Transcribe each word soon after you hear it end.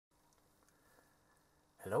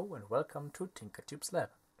Hello and welcome to Tinkertubes lab.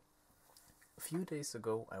 A few days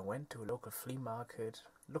ago I went to a local flea market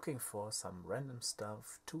looking for some random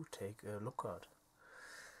stuff to take a look at.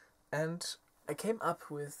 And I came up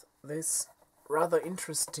with this rather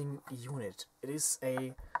interesting unit. It is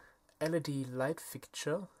a LED light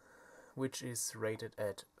fixture which is rated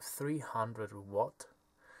at 300 watt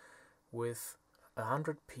with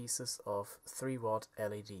 100 pieces of 3 watt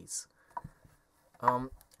LEDs.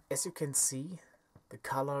 As you can see, the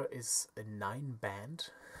color is a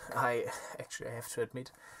 9-band. I have to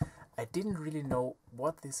admit, I didn't really know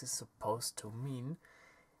what this is supposed to mean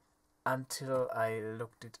until I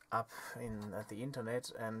looked it up at the internet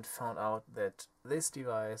and found out that this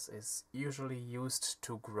device is usually used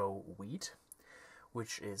to grow wheat,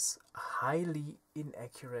 which is highly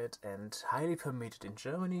inaccurate and highly permitted in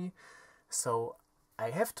Germany. So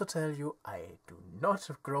I have to tell you, I do not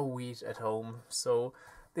grow wheat at home, so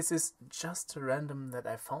this is just random that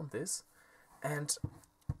I found this, and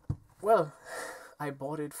well, I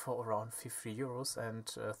bought it for around 50 euros and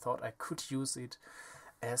thought I could use it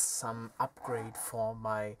as some upgrade for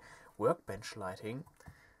my workbench lighting.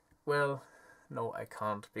 Well, no, I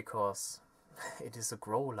can't, because it is a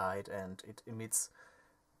grow light and it emits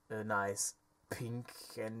a nice pink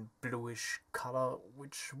and bluish color,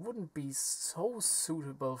 which wouldn't be so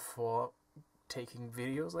suitable for taking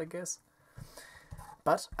videos, I guess.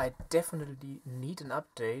 But I definitely need an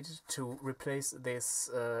update to replace this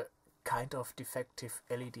kind of defective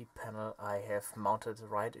LED panel I have mounted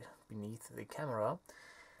right beneath the camera.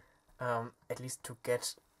 At least to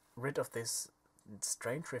get rid of this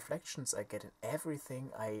strange reflections I get in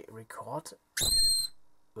everything I record.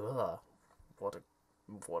 Ugh, what a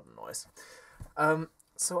noise.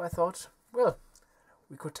 So I thought, well,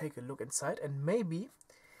 we could take a look inside and maybe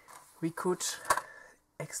we could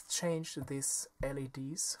exchange these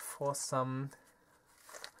LEDs for some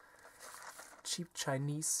cheap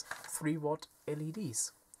Chinese 3 watt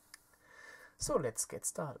LEDs. So let's get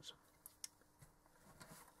started.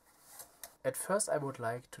 At first I would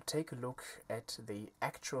like to take a look at the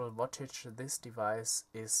actual wattage this device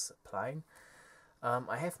is applying.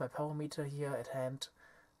 I have my power meter here at hand.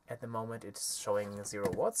 At the moment it's showing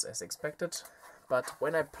 0 watts as expected, but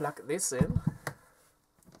when I plug this in,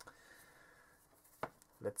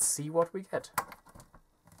 let's see what we get.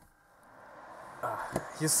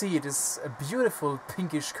 You see, it is a beautiful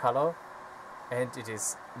pinkish color and it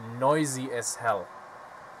is noisy as hell.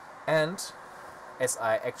 And as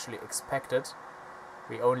I actually expected,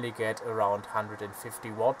 we only get around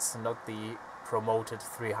 150 watts, not the promoted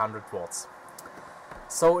 300 watts.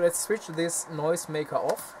 So let's switch this noise maker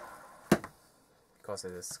off, because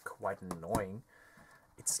it is quite annoying.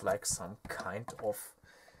 It's like some kind of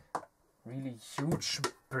really huge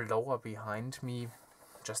blower behind me.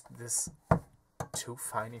 Just this 2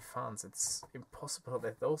 tiny fans. It's impossible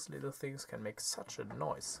that those little things can make such a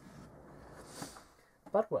noise.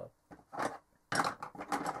 But well,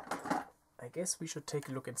 I guess we should take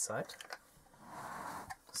a look inside.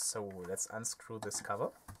 So let's unscrew this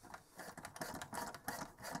cover.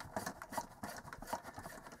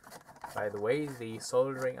 By the way, the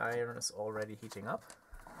soldering iron is already heating up,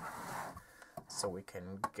 so we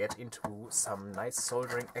can get into some nice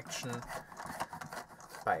soldering action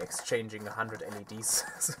by exchanging 100 LEDs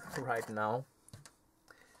right now.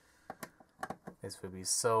 This will be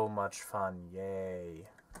so much fun, yay!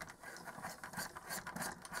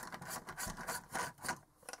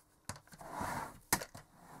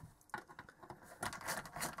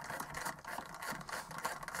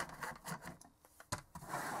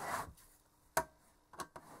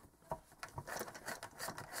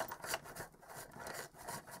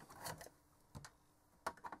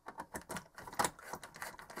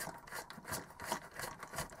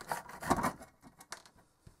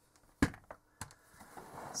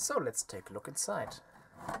 So let's take a look inside.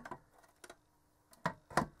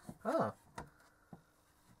 Oh,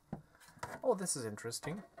 this is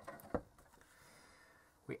interesting.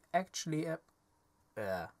 We actually have...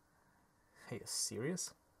 are you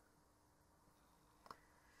serious?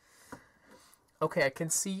 Okay, I can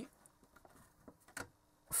see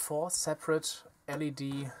 4 separate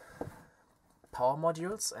LED power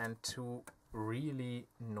modules and 2 really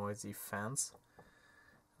noisy fans.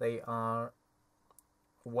 They are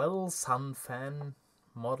Sun fan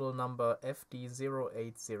model number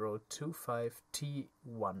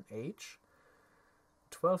FD08025T1H,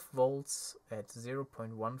 12 volts at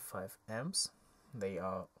 0.15 amps. They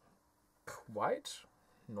are quite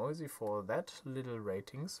noisy for that little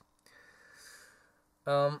ratings.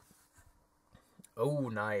 Oh,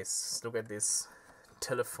 nice. Look at this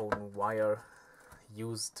telephone wire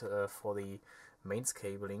used for the mains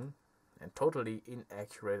cabling and totally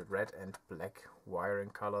inaccurate red and black wiring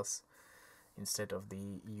colors instead of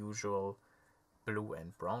the usual blue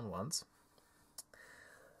and brown ones.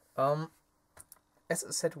 As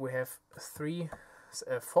I said, we have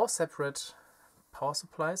four separate power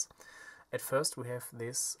supplies. At first we have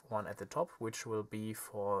this one at the top, which will be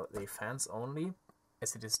for the fans only,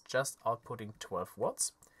 as it is just outputting 12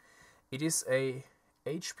 watts. It is a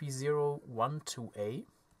HP012A.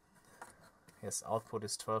 Yes, output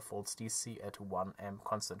is 12 volts DC at 1 amp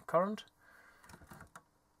constant current.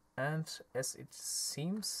 And as it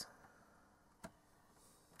seems,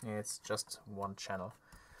 yeah, it's just one channel.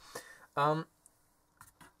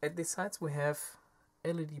 At the sides we have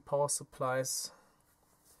LED power supplies.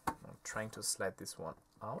 I'm trying to slide this one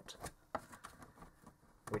out,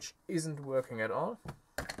 which isn't working at all.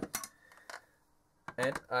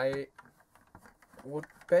 And I would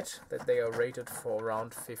bet that they are rated for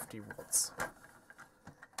around 50 watts.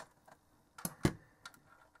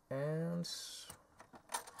 And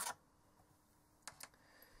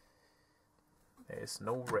there is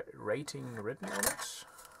no rating written on it.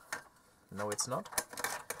 No, it's not.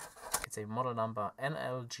 It's a model number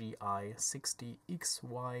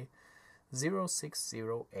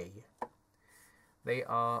NLGI60XY060A. They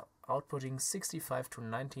are outputting 65 to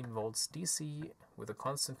 19 volts DC with a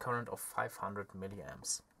constant current of 500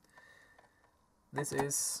 milliamps. This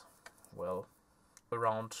is, well,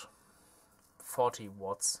 around 40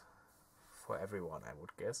 watts for everyone, I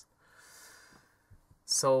would guess.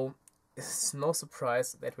 So it's no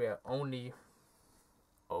surprise that we are only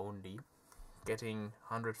getting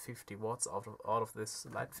 150 watts out of this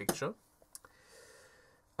light fixture.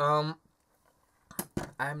 I'm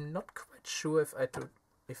not quite sure if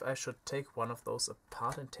I should take one of those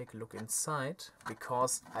apart and take a look inside,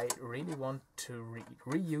 because I really want to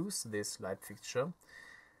reuse this light fixture.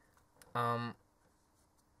 But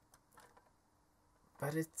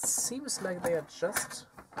it seems like they are just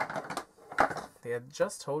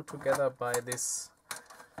held together by this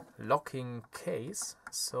locking case,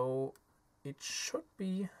 so it should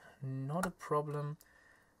be not a problem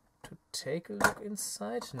to take a look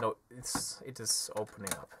inside. No, it is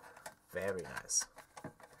opening up. Very nice.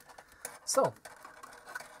 So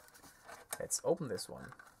let's open this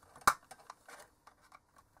one.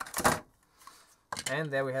 And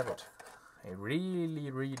there we have it. A really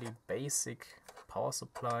basic power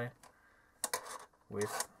supply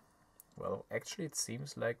with, well, actually it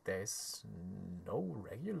seems like there's no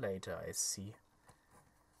regulator, I see.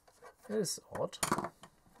 It is odd.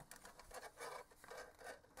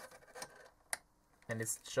 And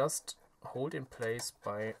it's just held in place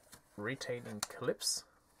by retaining clips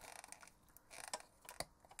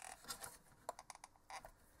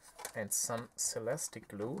and some Celestic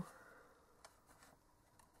glue.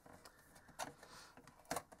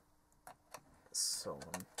 So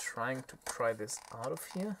I'm trying to pry this out of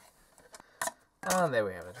here. And there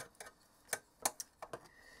we have it.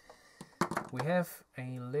 We have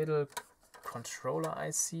a little controller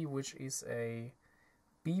IC, which is a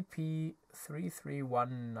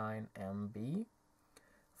BP3319MB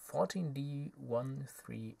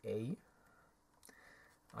 14D13A.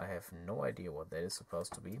 I have no idea what that is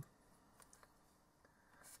supposed to be.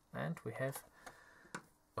 And we have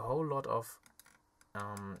a whole lot of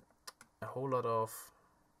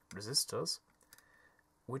resistors,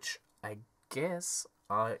 which I guess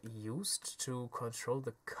are used to control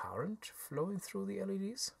the current flowing through the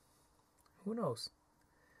LEDs. Who knows?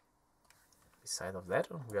 Beside of that,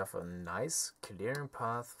 we have a nice clearing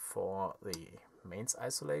path for the mains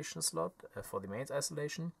isolation slot,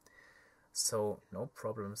 so no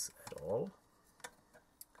problems at all.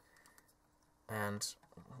 And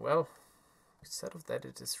well, beside of that,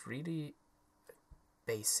 it is really a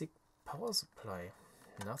basic power supply.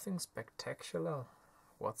 Nothing spectacular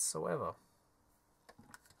whatsoever.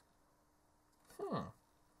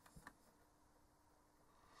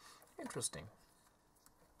 Interesting.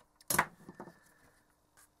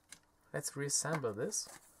 Let's reassemble this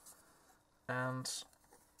and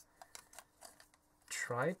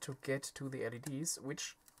try to get to the LEDs,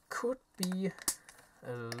 which could be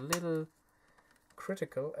a little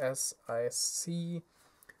critical as I see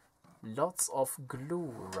lots of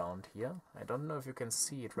glue around here. I don't know if you can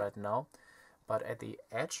see it right now, but at the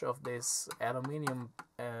edge of this aluminium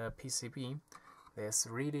PCB there's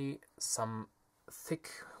really some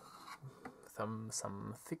thick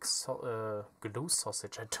glue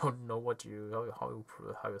sausage. I don't know how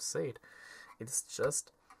you say it. It's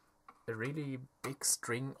just a really big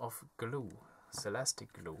string of glue,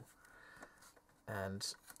 Celestic glue,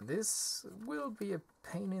 and this will be a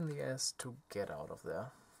pain in the ass to get out of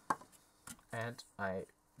there. and I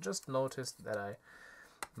just noticed that I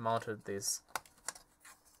mounted this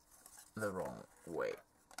the wrong way.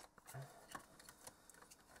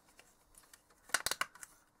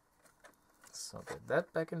 So get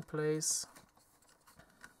that back in place.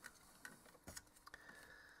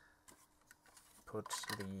 Put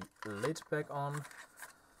the lid back on,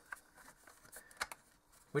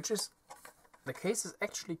 which is, the case is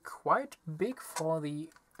actually quite big for the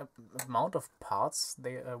amount of parts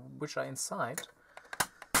which are inside.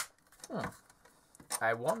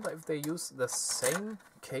 I wonder if they use the same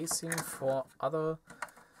casing for other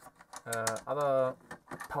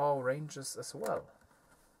power ranges as well.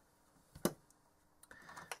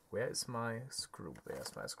 Where is my screw?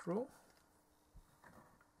 There's my screw.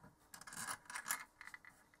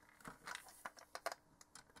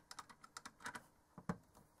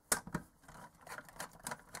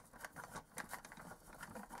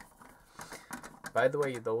 By the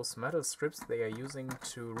way, those metal strips they are using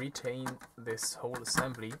to retain this whole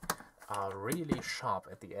assembly are really sharp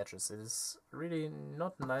at the edges. It is really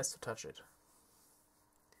not nice to touch it.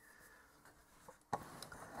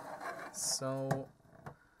 So,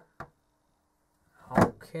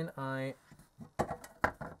 how can I...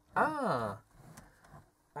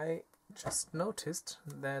 I just noticed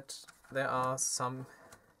that there are some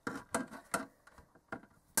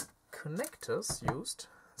connectors used,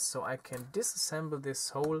 so I can disassemble this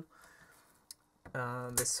whole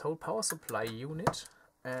power supply unit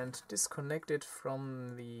and disconnect it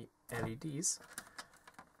from the LEDs,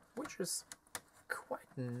 which is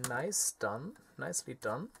quite nicely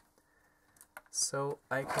done. So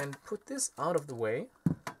I can put this out of the way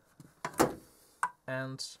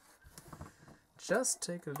and just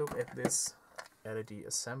take a look at this LED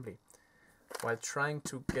assembly while trying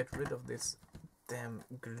to get rid of this damn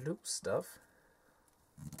glue stuff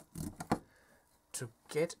to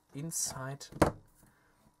get inside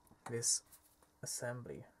this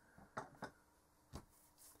assembly.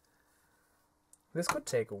 This could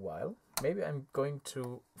take a while. Maybe I'm going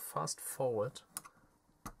to fast forward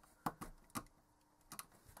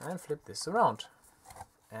and flip this around.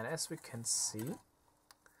 And as we can see,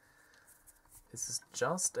 this is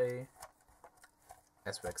just a,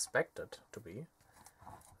 as we expected to be,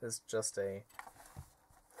 this is just a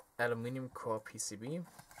aluminium core PCB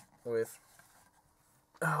with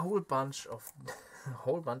a whole bunch of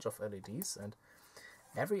LEDs, and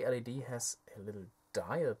every LED has a little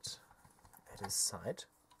diode at its side.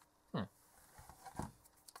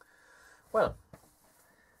 Well,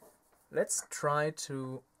 let's try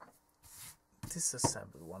to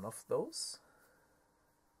disassemble one of those.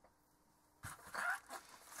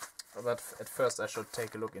 But at first I should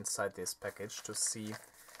take a look inside this package to see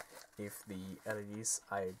if the LEDs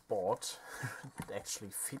I bought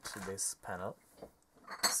actually fit this panel.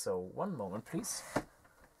 So one moment please.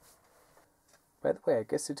 By the way, I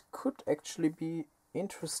guess it could actually be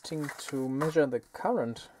interesting to measure the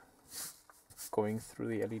current going through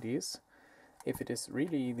the LEDs, if it is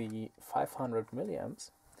really the 500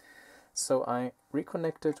 milliamps. So I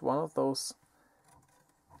reconnected one of those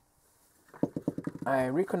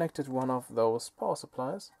power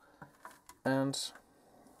supplies, and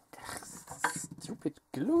stupid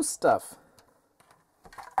glue stuff.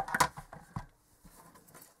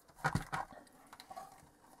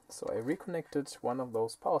 So I reconnected one of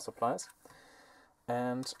those power supplies,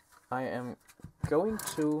 and I am going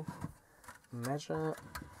to measure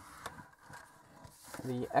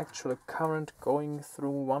the actual current going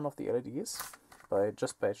through one of the LEDs by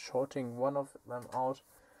shorting one of them out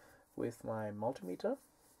with my multimeter.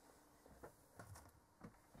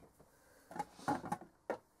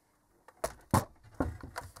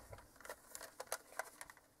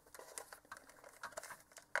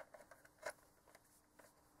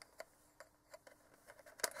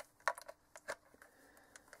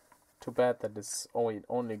 Too bad that it's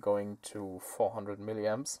only going to 400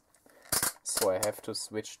 milliamps, so I have to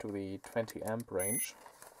switch to the 20 amp range,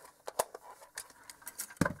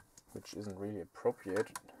 which isn't really appropriate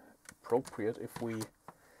if we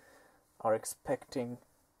are expecting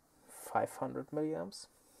 500 milliamps.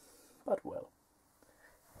 But well,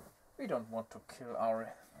 we don't want to kill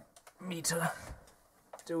our meter,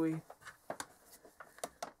 do we?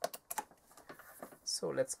 So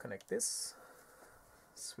let's connect this.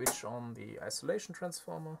 Switch on the isolation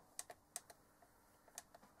transformer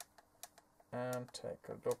and take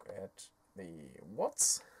a look at the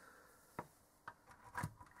watts.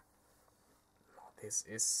 This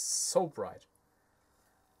is so bright.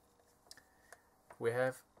 We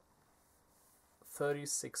have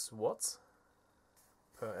 36 watts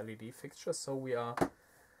per LED fixture, so we are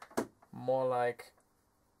more like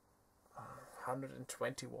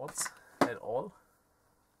 120 watts at all.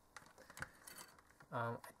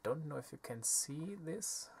 I don't know if you can see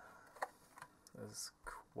this. It's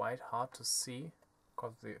quite hard to see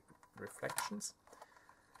because of the reflections.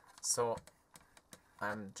 So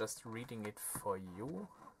I'm just reading it for you.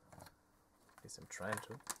 At least I'm trying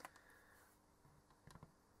to.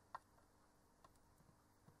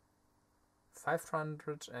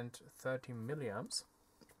 530 milliamps.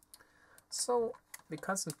 So the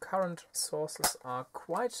constant current sources are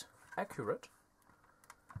quite accurate,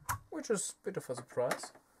 which is a bit of a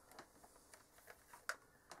surprise.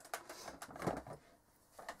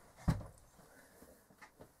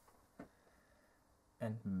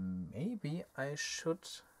 And maybe I should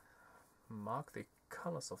mark the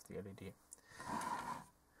colors of the LED.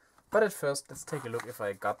 But at first, let's take a look if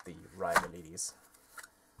I got the right LEDs.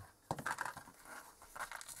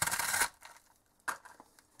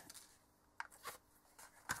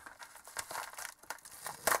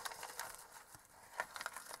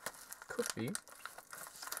 Could be.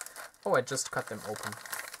 Oh, I just cut them open.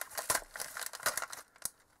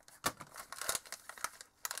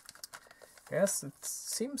 Yes, it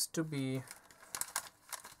seems to be...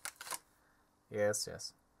 Yes.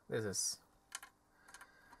 This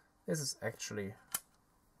is actually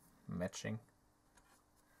matching.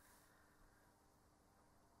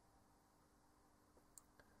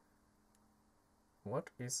 What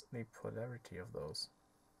is the polarity of those?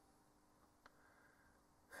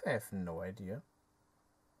 I have no idea.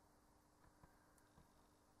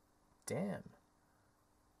 Damn.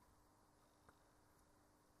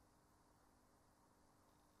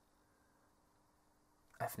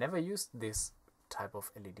 I've never used this type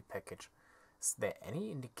of LED package. Is there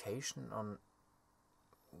any indication on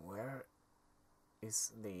where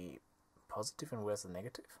is the positive and where's the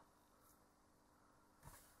negative?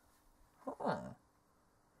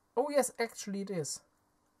 Oh yes, actually it is.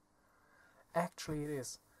 Actually it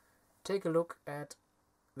is. Take a look at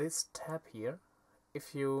this tab here.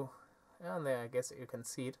 If you, and there I guess you can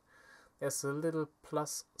see it, there's a little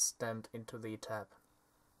plus stamped into the tab.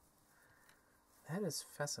 That is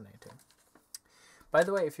fascinating. By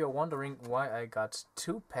the way, if you're wondering why I got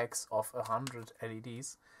 2 packs of 100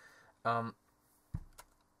 LEDs,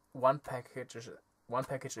 one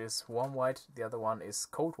package is warm white, the other one is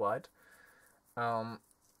cold white.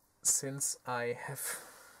 Since I have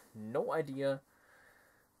no idea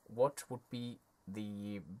what would be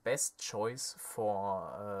the best choice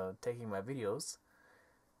for taking my videos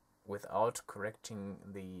without correcting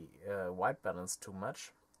the white balance too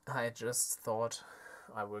much, I just thought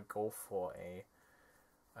I will go for a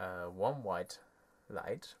warm white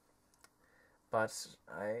light. But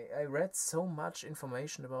I read so much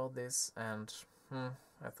information about this, and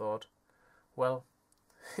I thought, well,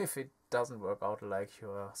 if it doesn't work out like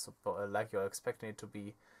you're expecting it to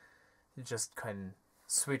be, you just can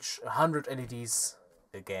switch 100 LEDs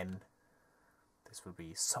again. This will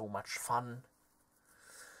be so much fun.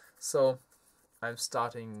 So I'm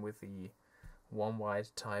starting with the warm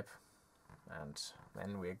white type, and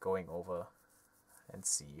then we're going over and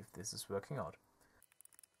see if this is working out.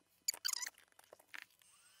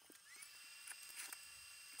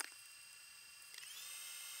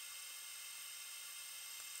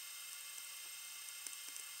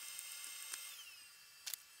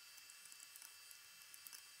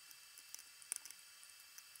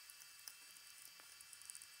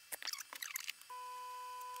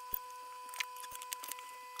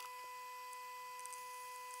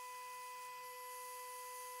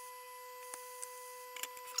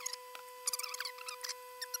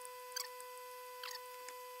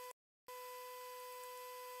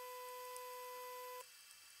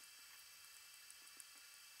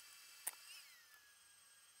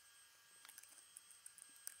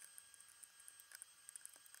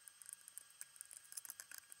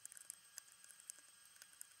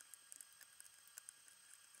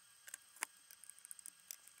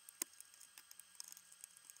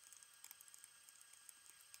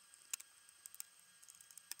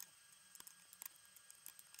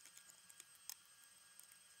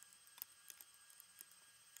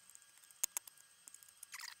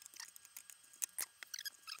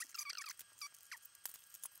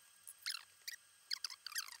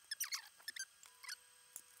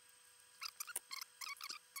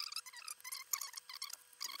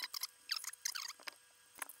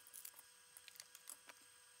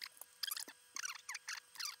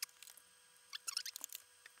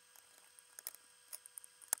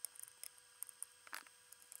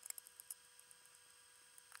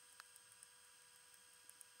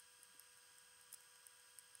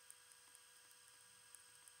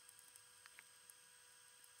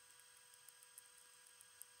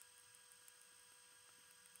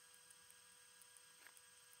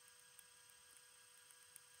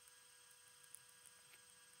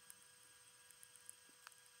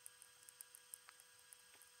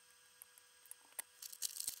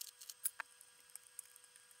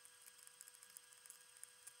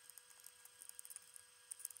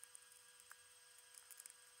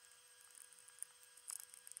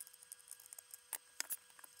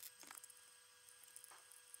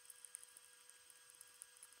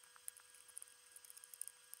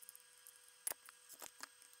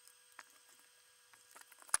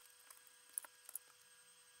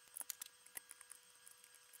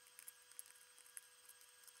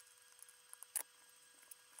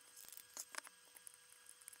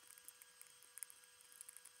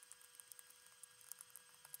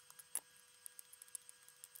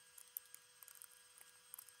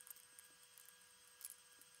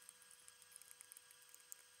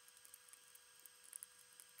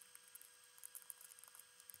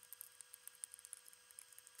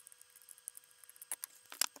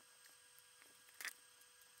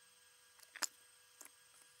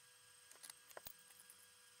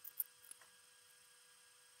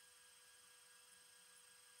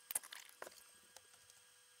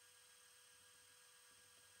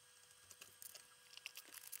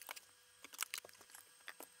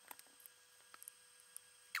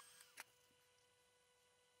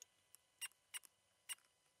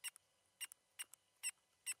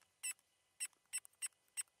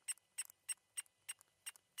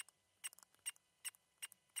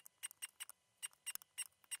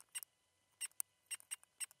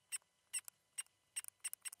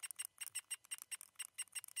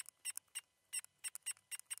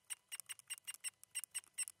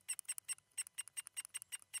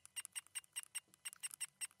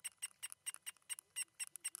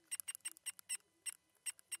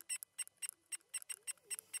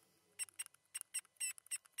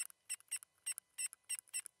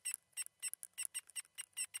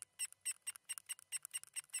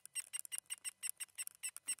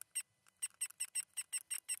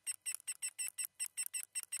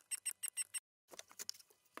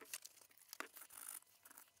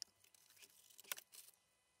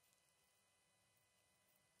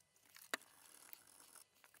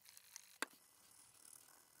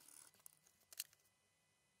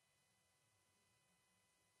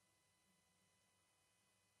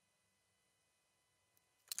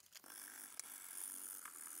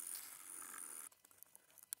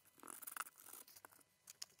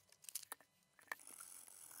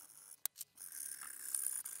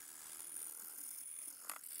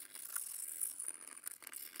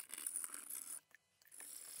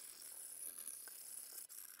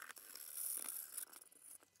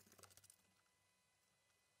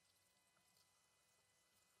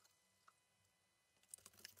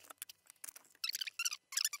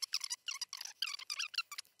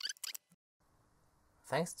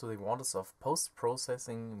 thanks to the wonders of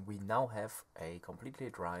post-processing, we now have a completely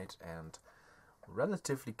dried and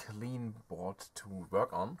relatively clean board to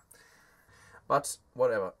work on. But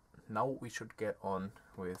whatever, now we should get on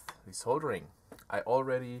with the soldering. I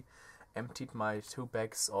already emptied my 2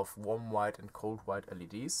 bags of warm white and cold white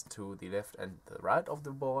LEDs to the left and the right of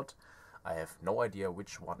the board. I have no idea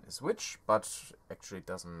which one is which, but actually it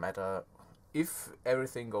doesn't matter. If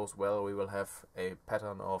everything goes well, we will have a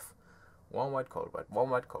pattern of warm white, cold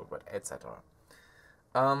white, etc.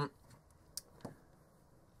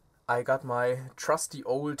 I got my trusty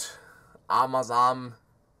old Amazam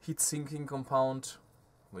heat sinking compound,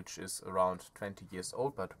 which is around 20 years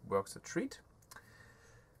old but works a treat.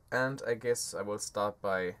 And I guess I will start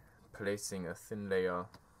by placing a thin layer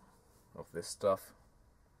of this stuff.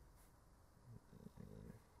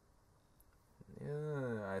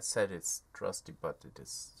 Yeah, I said it's trusty, but it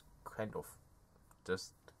is kind of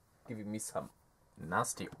just giving me some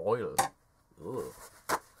nasty oil. Ugh.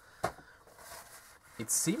 It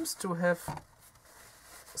seems to have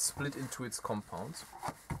split into its compounds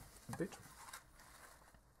a bit.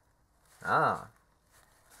 Ah,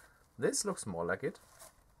 this looks more like it.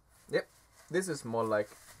 Yep, this is more like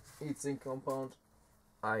heatsink compound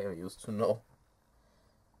I am used to know.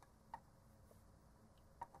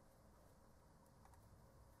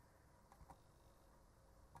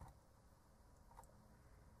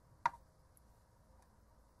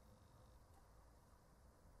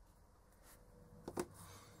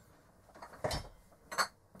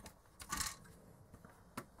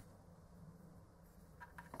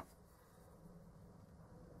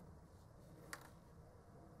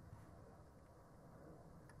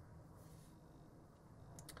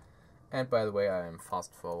 And by the way, I am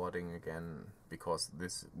fast forwarding again because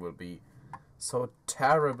this will be so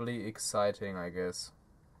terribly exciting, I guess.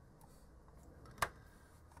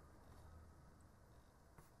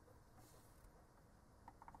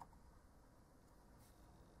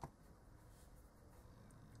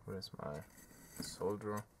 Where's my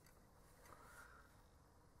solder?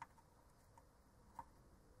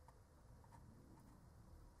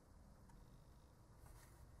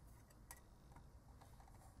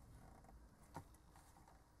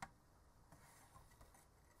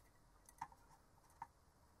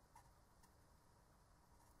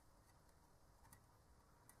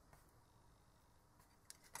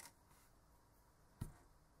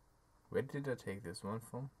 Where did I take this one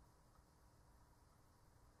from?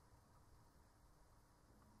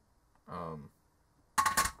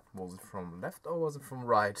 Was it from left or was it from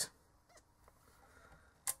right?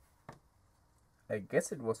 I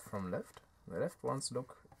guess it was from left. The left ones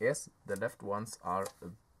look... Yes, the left ones are a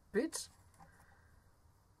bit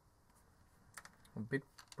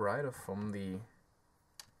brighter from the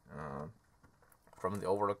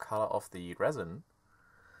overall color of the resin.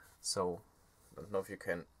 So, I don't know if you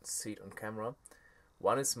can see it on camera.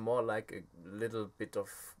 One is more like a little bit of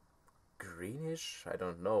greenish, I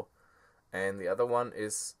don't know. And the other one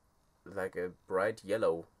is like a bright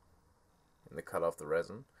yellow in the color of the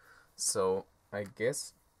resin. So I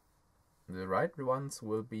guess the right ones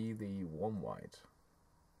will be the warm white.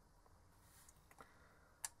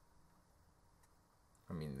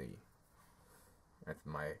 I mean at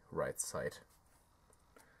my right side.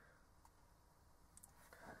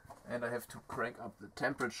 And I have to crank up the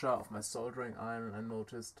temperature of my soldering iron, I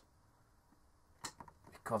noticed,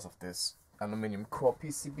 because of this aluminum core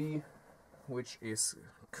PCB, which is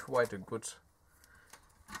quite a good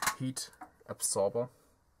heat absorber.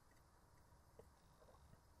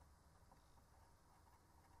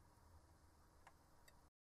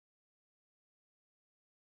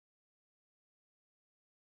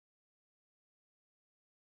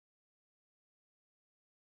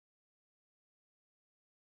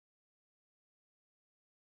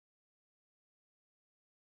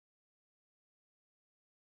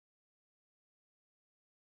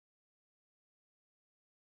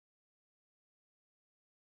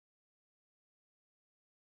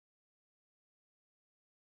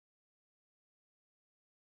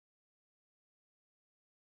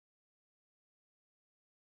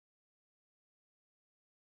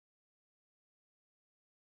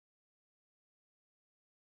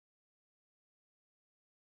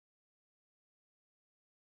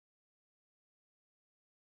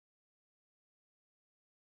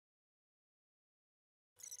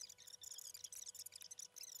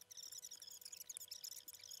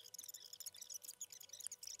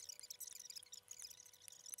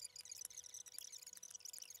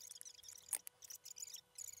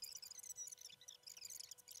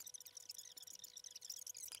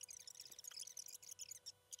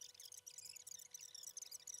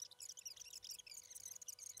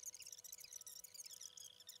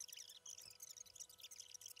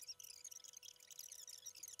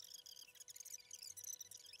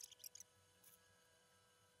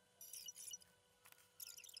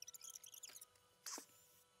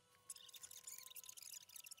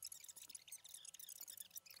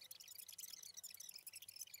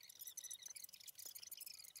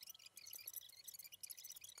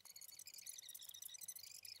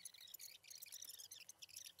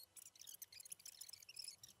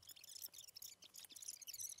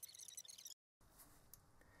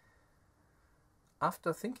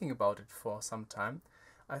 after thinking about it for some time,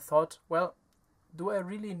 I thought, well, do I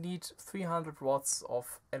really need 300 watts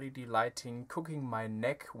of LED lighting cooking my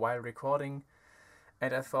neck while recording?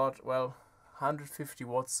 And I thought, well, 150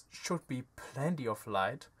 watts should be plenty of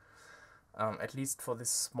light, at least for this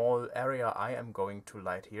small area I am going to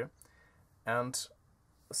light here. And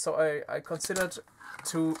so I considered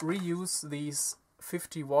to reuse these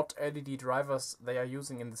 50 watt LED drivers they are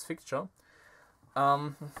using in this fixture.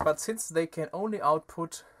 But since they can only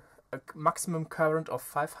output a maximum current of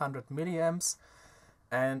 500 milliamps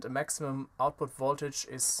and a maximum output voltage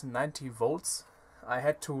is 90 volts, I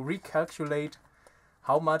had to recalculate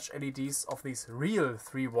how much LEDs of these real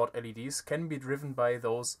 3 watt LEDs can be driven by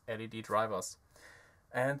those LED drivers.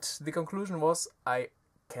 And the conclusion was I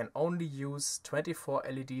can only use 24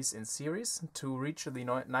 LEDs in series to reach the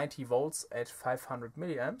 90 volts at 500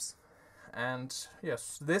 milliamps. And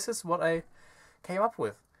yes, this is what I came up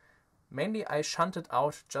with. Mainly I shunted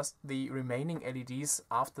out just the remaining LEDs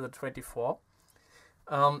after the 24.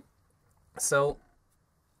 So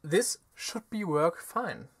this should be work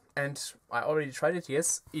fine. And I already tried it,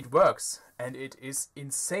 yes, it works. And it is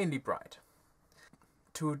insanely bright.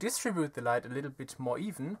 To distribute the light a little bit more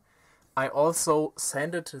even, I also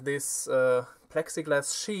sanded this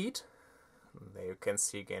plexiglass sheet, there you can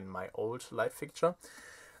see again my old light fixture,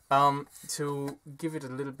 to give it a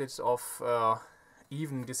little bit of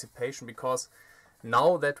even dissipation, because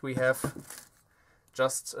now that we have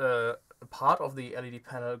just a part of the LED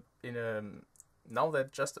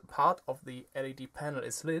panel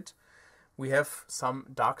is lit, we have some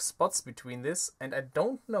dark spots between this, and I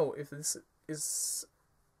don't know if this is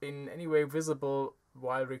in any way visible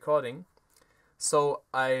while recording, so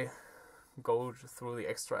I go through the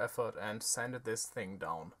extra effort and sanded this thing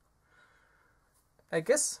down. I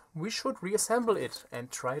guess we should reassemble it and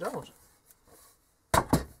try it out.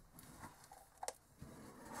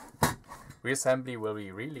 Reassembly will be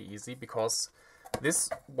really easy because this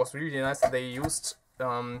was really nice. They used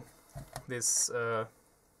this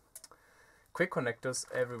quick connectors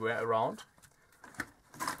everywhere around,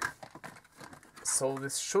 so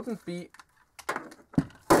this shouldn't be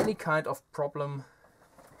any kind of problem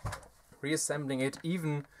reassembling it,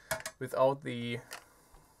 even without the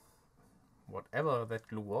whatever that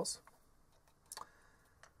glue was.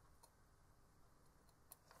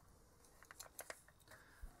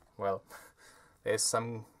 Well, there's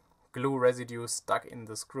some glue residue stuck in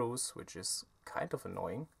the screws, which is kind of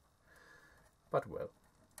annoying, but well.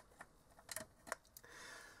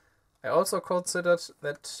 I also considered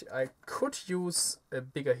that I could use a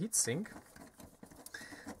bigger heatsink,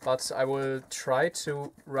 but I will try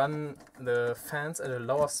to run the fans at a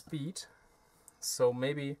lower speed, so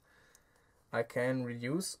maybe I can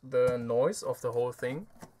reduce the noise of the whole thing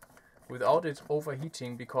without it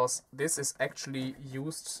overheating, because this is actually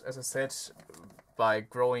used, as I said, by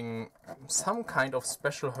growing some kind of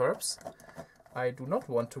special herbs. I do not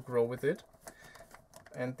want to grow with it.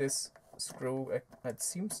 And this screw, it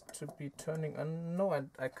seems to be turning on. No,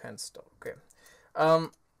 I can't stop. Okay.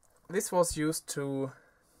 This was used to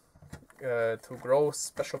grow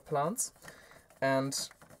special plants, and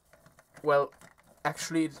well,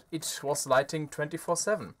 actually it was lighting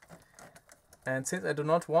 24/7. And since I do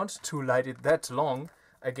not want to light it that long,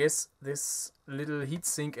 I guess this little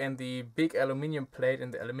heatsink and the big aluminium plate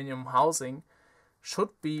in the aluminium housing should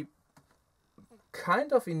be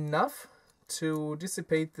kind of enough to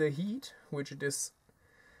dissipate the heat which it is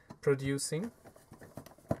producing.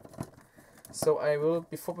 So I will,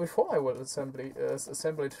 before I will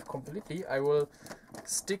assemble it completely, I will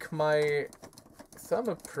stick my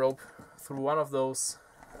thermal probe through one of those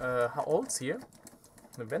holes here,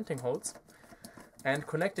 the venting holes, and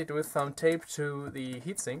connect it with some tape to the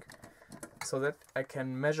heatsink, so that I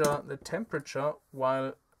can measure the temperature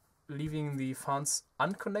while leaving the fans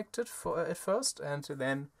unconnected at first, and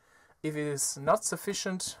then if it is not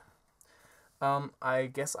sufficient, I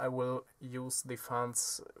guess I will use the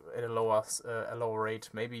fans at a lower rate,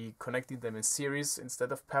 maybe connecting them in series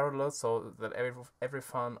instead of parallel, so that every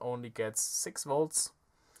fan only gets 6 volts.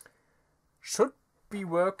 Should be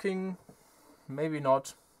working, maybe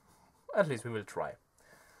not, at least we will try.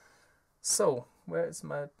 So, where is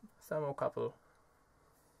my thermocouple?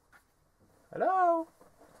 Hello?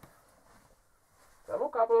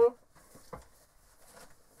 Thermocouple?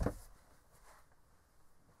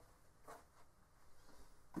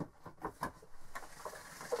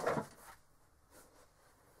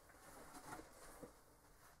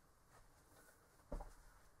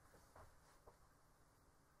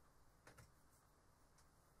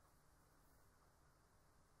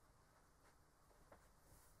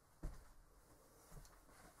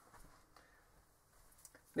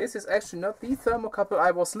 This is actually not the thermocouple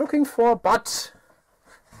I was looking for, but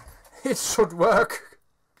it should work.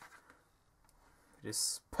 It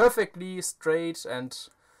is perfectly straight and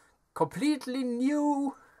completely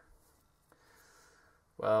new.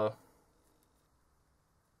 Well,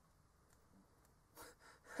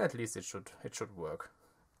 at least it should work.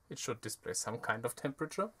 It should display some kind of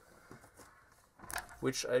temperature,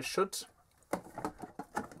 which I should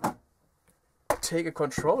take a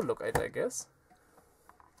control look at, I guess.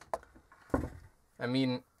 I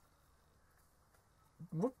mean,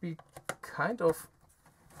 it would be kind of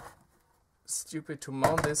stupid to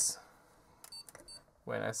mount this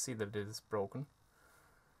when I see that it is broken.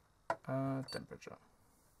 Temperature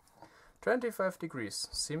 25 degrees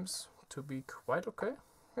seems to be quite okay.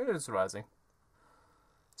 It is rising.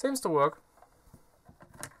 Seems to work.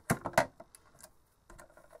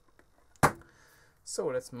 So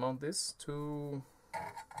let's mount this to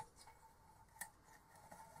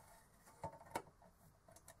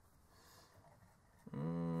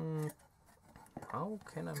how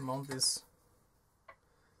can I mount this?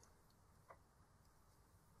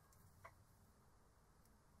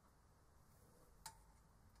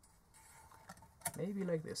 Maybe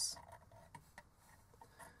like this.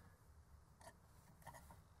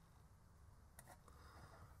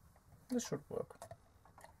 This should work.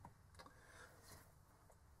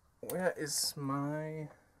 Where is my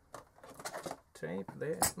tape?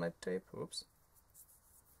 There is my tape. Oops.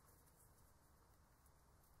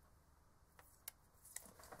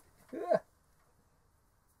 Yeah.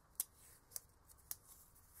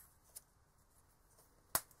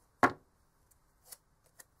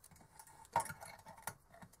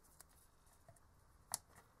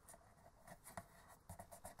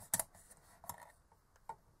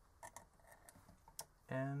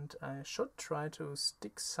 And I should try to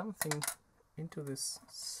stick something into this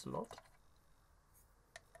slot.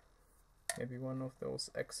 Maybe one of those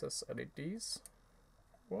excess LEDs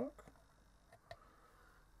work.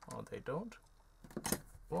 Or they don't.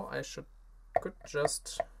 Or I could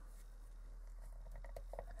just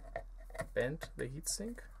bend the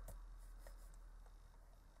heatsink.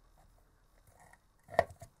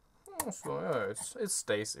 So yeah, it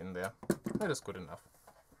stays in there. That is good enough.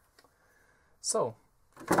 So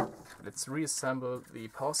let's reassemble the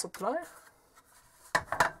power supply.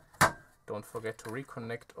 Don't forget to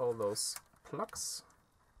reconnect all those plugs.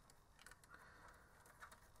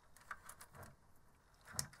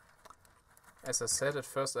 As I said at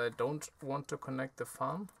first, I don't want to connect the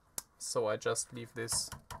fan, so I just leave this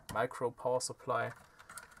micro power supply,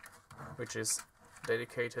 which is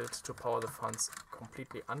dedicated to power the fans,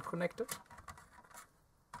 completely unconnected.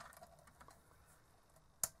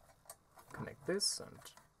 Connect this and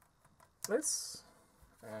this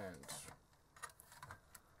and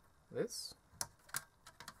this.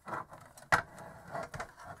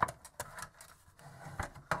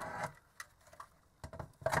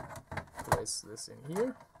 Place this in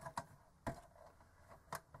here.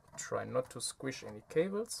 Try not to squish any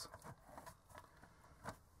cables.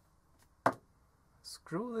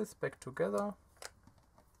 Screw this back together.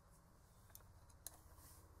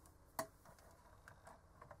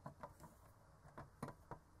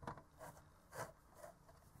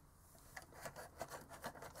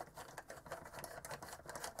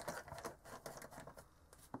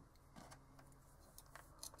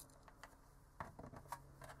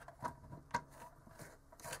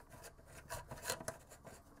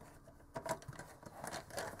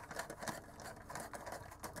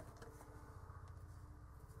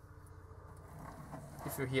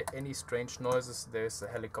 If you hear any strange noises, there's a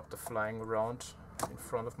helicopter flying around in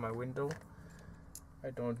front of my window. I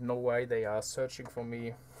don't know why they are searching for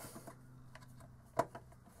me.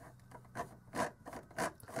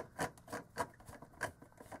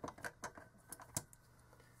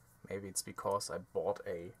 Maybe it's because I bought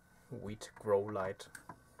a wheat grow light.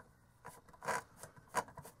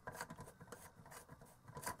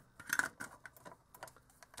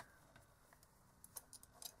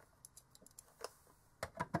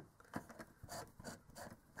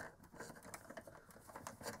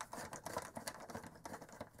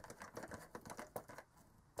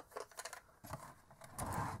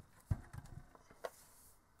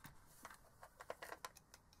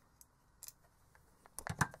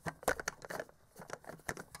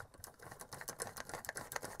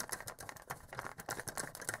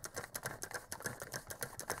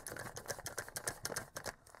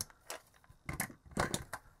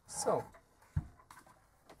 So,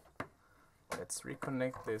 let's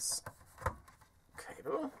reconnect this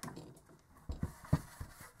cable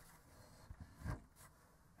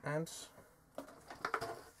and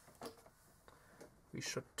we we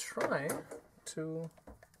should try to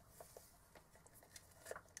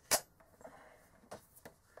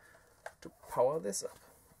power this up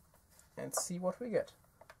and see what we get.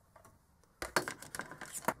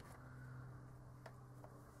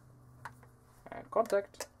 And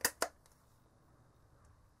contact.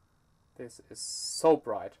 This is so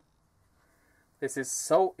bright. This is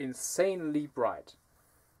so insanely bright.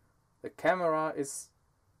 The camera is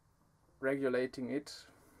regulating it,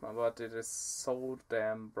 but it is so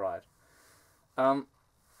damn bright.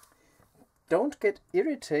 Don't get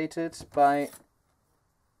irritated by...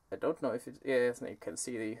 I don't know if it... Yes, you can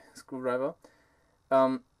see the screwdriver.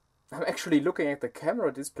 I'm actually looking at the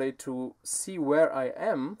camera display to see where I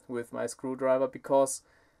am with my screwdriver, because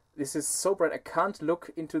this is so bright I can't look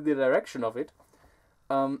into the direction of it.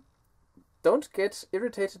 Don't get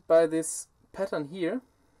irritated by this pattern here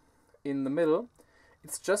in the middle.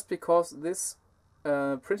 It's just because this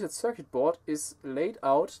printed circuit board is laid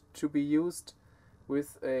out to be used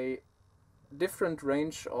with a different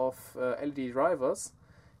range of LED drivers.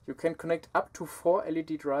 You can connect up to 4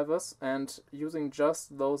 LED drivers, and using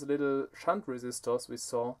just those little shunt resistors we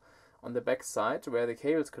saw on the back side where the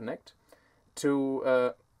cables connect,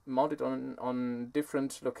 to mount it on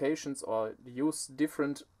different locations or use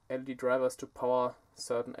different LED drivers to power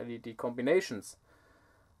certain LED combinations.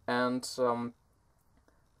 And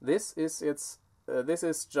this is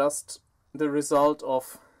just the result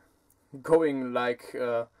of going like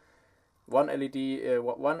one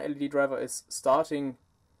LED driver is starting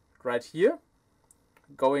right here,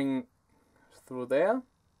 going through there,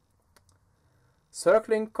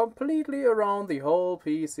 circling completely around the whole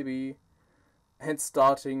PCB, and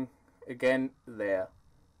starting again there,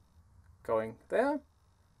 going there,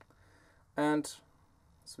 and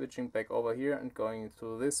switching back over here and going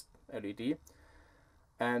to this LED.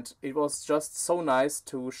 And it was just so nice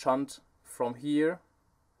to shunt from here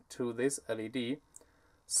to this LED,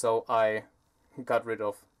 so I got rid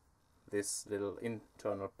of this little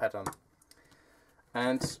internal pattern.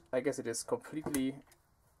 And I guess it is completely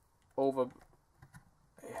over.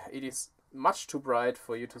 It is much too bright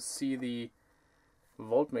for you to see the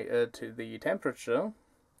voltmeter, to the temperature,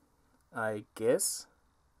 I guess.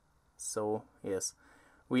 So yes,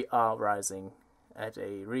 we are rising at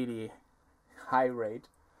a really high rate,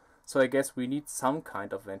 so I guess we need some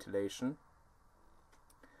kind of ventilation.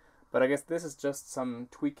 But I guess this is just some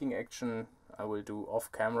tweaking action I will do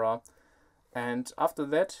off camera, and after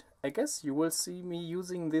that I guess you will see me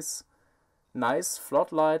using this nice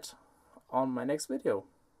floodlight on my next video.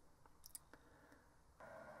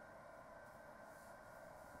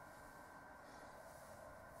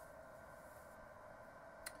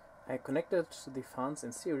 I connected the fans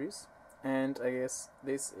in series, and I guess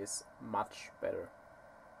this is much better.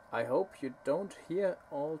 I hope you don't hear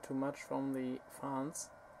all too much from the fans.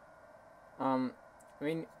 I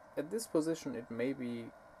mean, at this position it may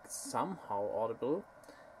be somehow audible,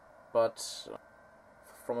 but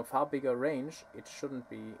from a far bigger range it shouldn't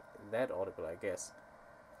be that audible, I guess.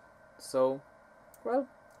 So, well,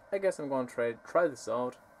 I guess I'm going to try this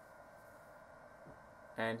out,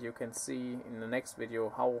 and you can see in the next video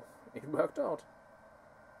how it worked out.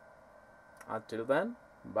 Until then,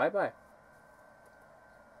 bye bye.